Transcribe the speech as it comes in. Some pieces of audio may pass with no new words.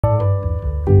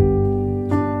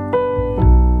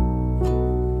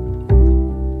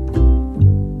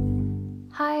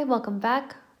welcome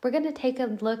back. We're going to take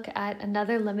a look at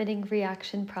another limiting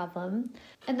reaction problem.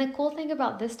 And the cool thing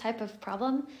about this type of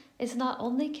problem is not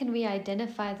only can we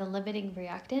identify the limiting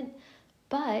reactant,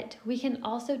 but we can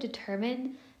also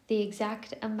determine the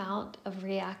exact amount of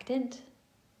reactant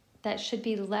that should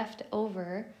be left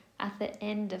over at the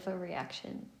end of a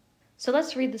reaction. So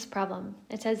let's read this problem.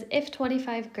 It says, if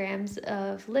 25 grams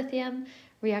of lithium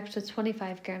reacts with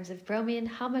 25 grams of bromine,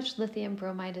 how much lithium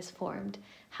bromide is formed?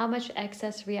 How much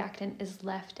excess reactant is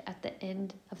left at the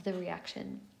end of the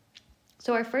reaction?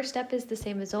 So our first step is the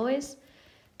same as always,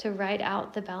 to write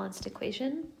out the balanced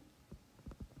equation.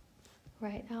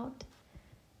 Write out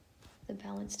the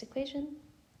balanced equation.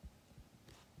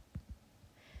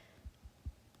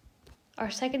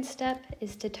 Our second step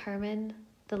is determine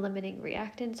the limiting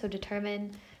reactant. So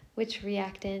determine which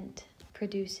reactant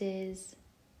produces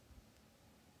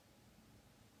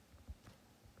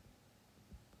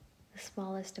the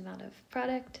smallest amount of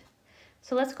product.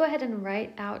 So let's go ahead and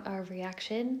write out our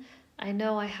reaction. I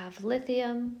know I have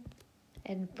lithium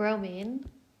and bromine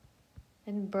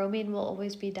will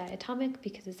always be diatomic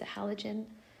because it's a halogen,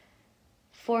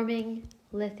 forming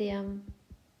lithium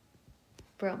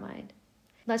bromide.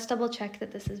 Let's double check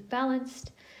that this is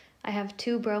balanced. I have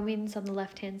 2 bromines on the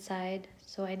left-hand side,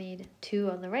 so I need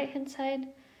 2 on the right-hand side,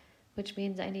 which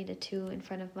means I need a 2 in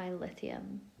front of my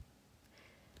lithium.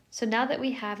 So now that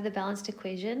we have the balanced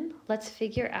equation, let's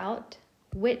figure out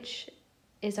which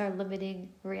is our limiting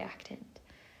reactant.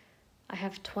 I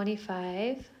have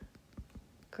 25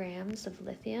 grams of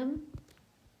lithium.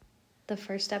 The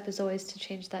first step is always to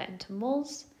change that into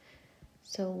moles.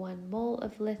 So 1 mole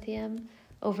of lithium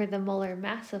over the molar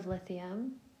mass of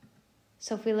lithium.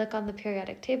 So if we look on the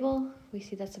periodic table, we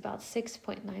see that's about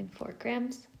 6.94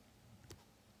 grams.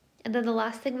 And then the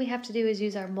last thing we have to do is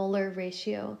use our molar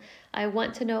ratio. I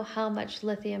want to know how much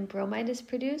lithium bromide is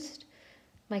produced.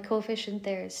 My coefficient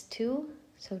there is 2,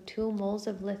 so 2 moles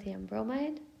of lithium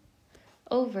bromide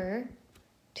over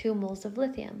 2 moles of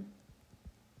lithium.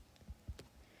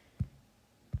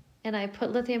 And I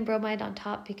put lithium bromide on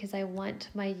top because I want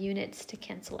my units to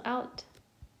cancel out.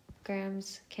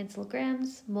 Grams cancel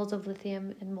grams, moles of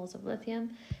lithium and moles of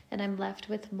lithium, and I'm left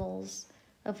with moles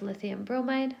of lithium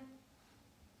bromide.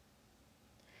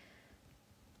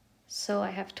 So I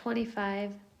have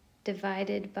 25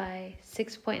 divided by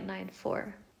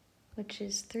 6.94, which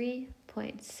is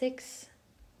 3.6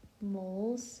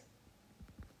 moles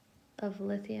of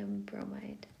lithium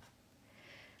bromide.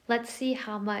 Let's see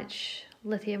how much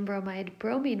lithium bromide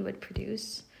bromine would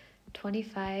produce.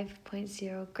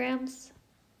 25.0 grams.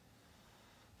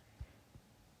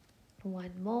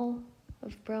 1 mole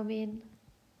of bromine.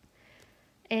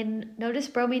 And notice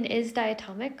bromine is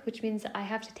diatomic, which means I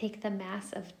have to take the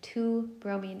mass of 2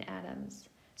 bromine atoms.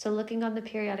 So looking on the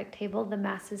periodic table, the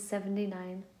mass is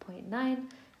 79.9, and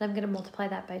I'm going to multiply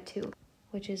that by 2,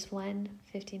 which is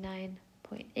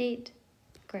 159.8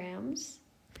 grams.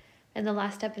 And the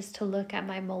last step is to look at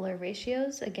my molar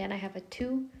ratios. Again, I have a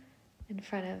 2 in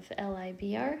front of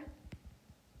LIBR.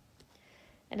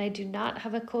 And I do not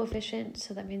have a coefficient,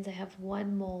 so that means I have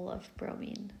 1 mole of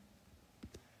bromine.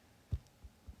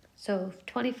 So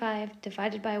 25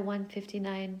 divided by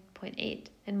 159.8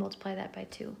 and multiply that by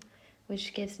 2,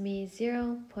 which gives me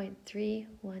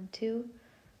 0.312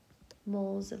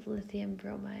 moles of lithium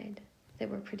bromide that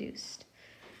were produced.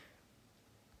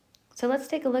 So let's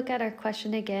take a look at our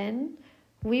question again.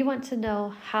 We want to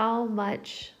know how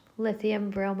much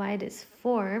lithium bromide is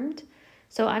formed.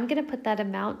 So I'm going to put that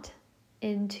amount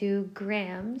into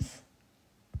grams.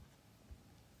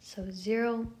 So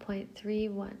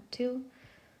 0.312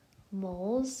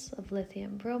 moles of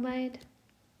lithium bromide.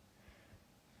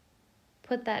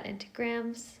 Put that into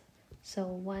grams. So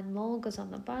 1 mole goes on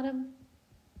the bottom.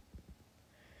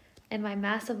 And my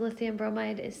mass of lithium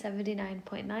bromide is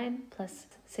 79.9 plus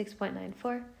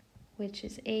 6.94, which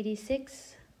is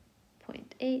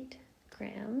 86.8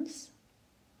 grams.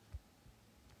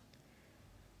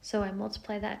 So I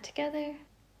multiply that together,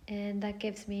 and that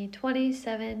gives me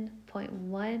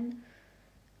 27.1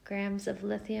 grams of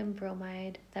lithium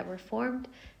bromide that were formed.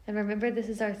 And remember, this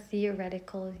is our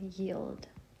theoretical yield.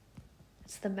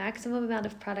 It's the maximum amount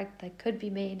of product that could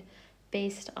be made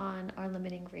based on our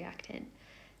limiting reactant.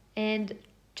 And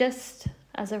just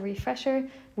as a refresher,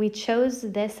 we chose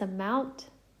this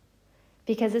amount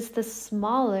because it's the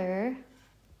smaller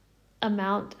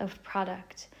amount of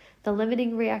product. The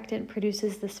limiting reactant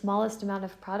produces the smallest amount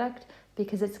of product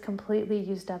because it's completely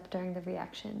used up during the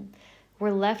reaction. We're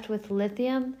left with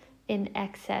lithium in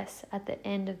excess at the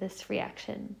end of this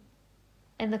reaction.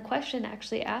 And the question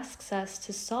actually asks us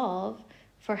to solve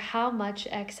for how much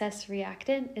excess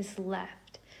reactant is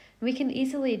left. We can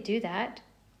easily do that.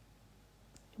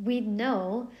 We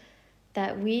know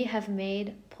that we have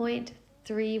made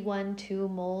 0.312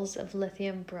 moles of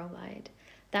lithium bromide.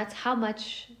 That's how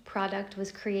much product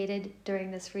was created during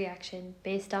this reaction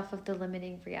based off of the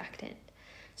limiting reactant.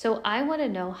 So I want to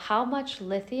know how much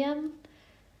lithium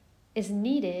is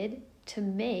needed to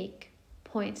make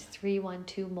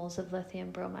 0.312 moles of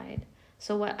lithium bromide.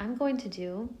 So what I'm going to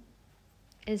do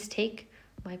is take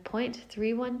my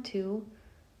 0.312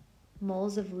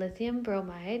 moles of lithium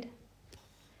bromide,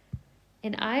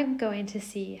 and I'm going to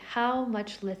see how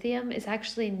much lithium is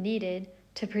actually needed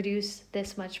to produce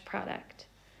this much product.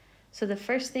 So the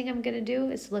first thing I'm going to do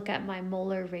is look at my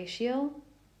molar ratio.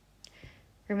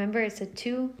 Remember, it's a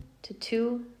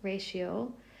 2:2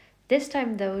 ratio. This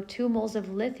time though, 2 moles of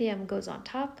lithium goes on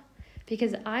top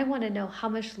because I want to know how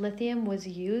much lithium was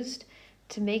used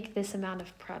to make this amount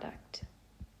of product.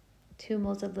 2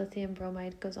 moles of lithium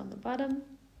bromide goes on the bottom.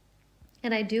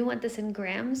 And I do want this in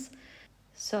grams,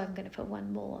 so I'm going to put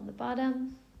 1 mole on the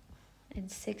bottom and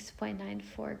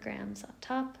 6.94 grams on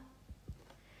top.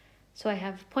 So I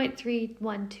have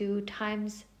 0.312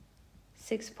 times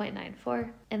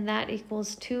 6.94, and that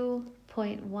equals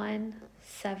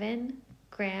 2.17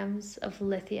 grams of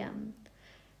lithium.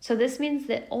 So this means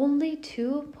that only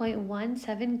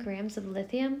 2.17 grams of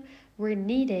lithium were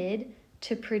needed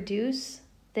to produce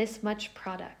this much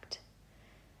product.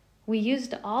 We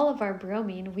used all of our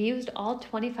bromine, we used all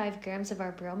 25 grams of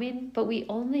our bromine, but we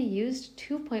only used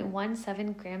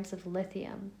 2.17 grams of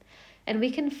lithium. And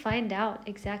we can find out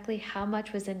exactly how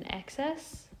much was in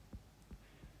excess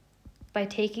by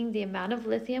taking the amount of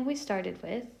lithium we started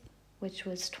with, which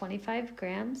was 25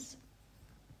 grams,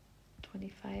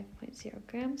 25.0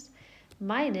 grams,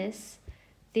 minus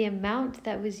the amount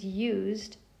that was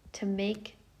used to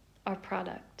make our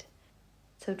product.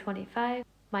 So 25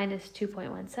 minus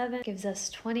 2.17 gives us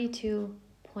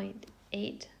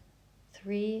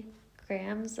 22.83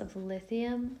 grams of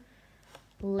lithium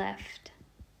left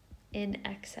in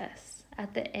excess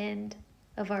at the end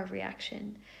of our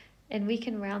reaction. And we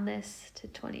can round this to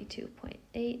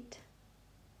 22.8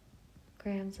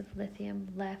 grams of lithium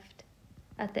left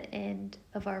at the end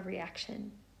of our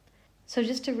reaction. So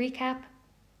just to recap,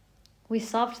 we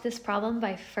solved this problem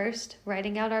by first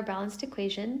writing out our balanced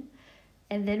equation,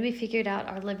 and then we figured out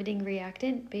our limiting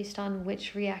reactant based on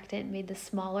which reactant made the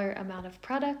smaller amount of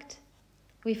product.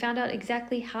 We found out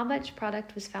exactly how much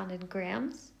product was found in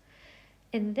grams,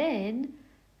 and then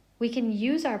we can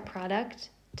use our product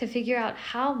to figure out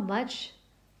how much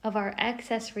of our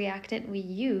excess reactant we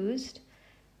used,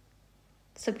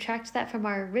 subtract that from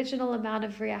our original amount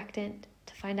of reactant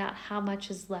to find out how much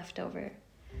is left over.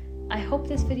 I hope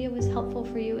this video was helpful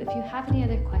for you. If you have any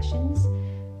other questions,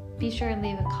 be sure and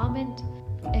leave a comment.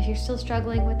 If you're still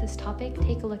struggling with this topic,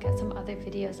 take a look at some other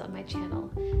videos on my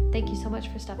channel. Thank you so much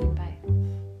for stopping by.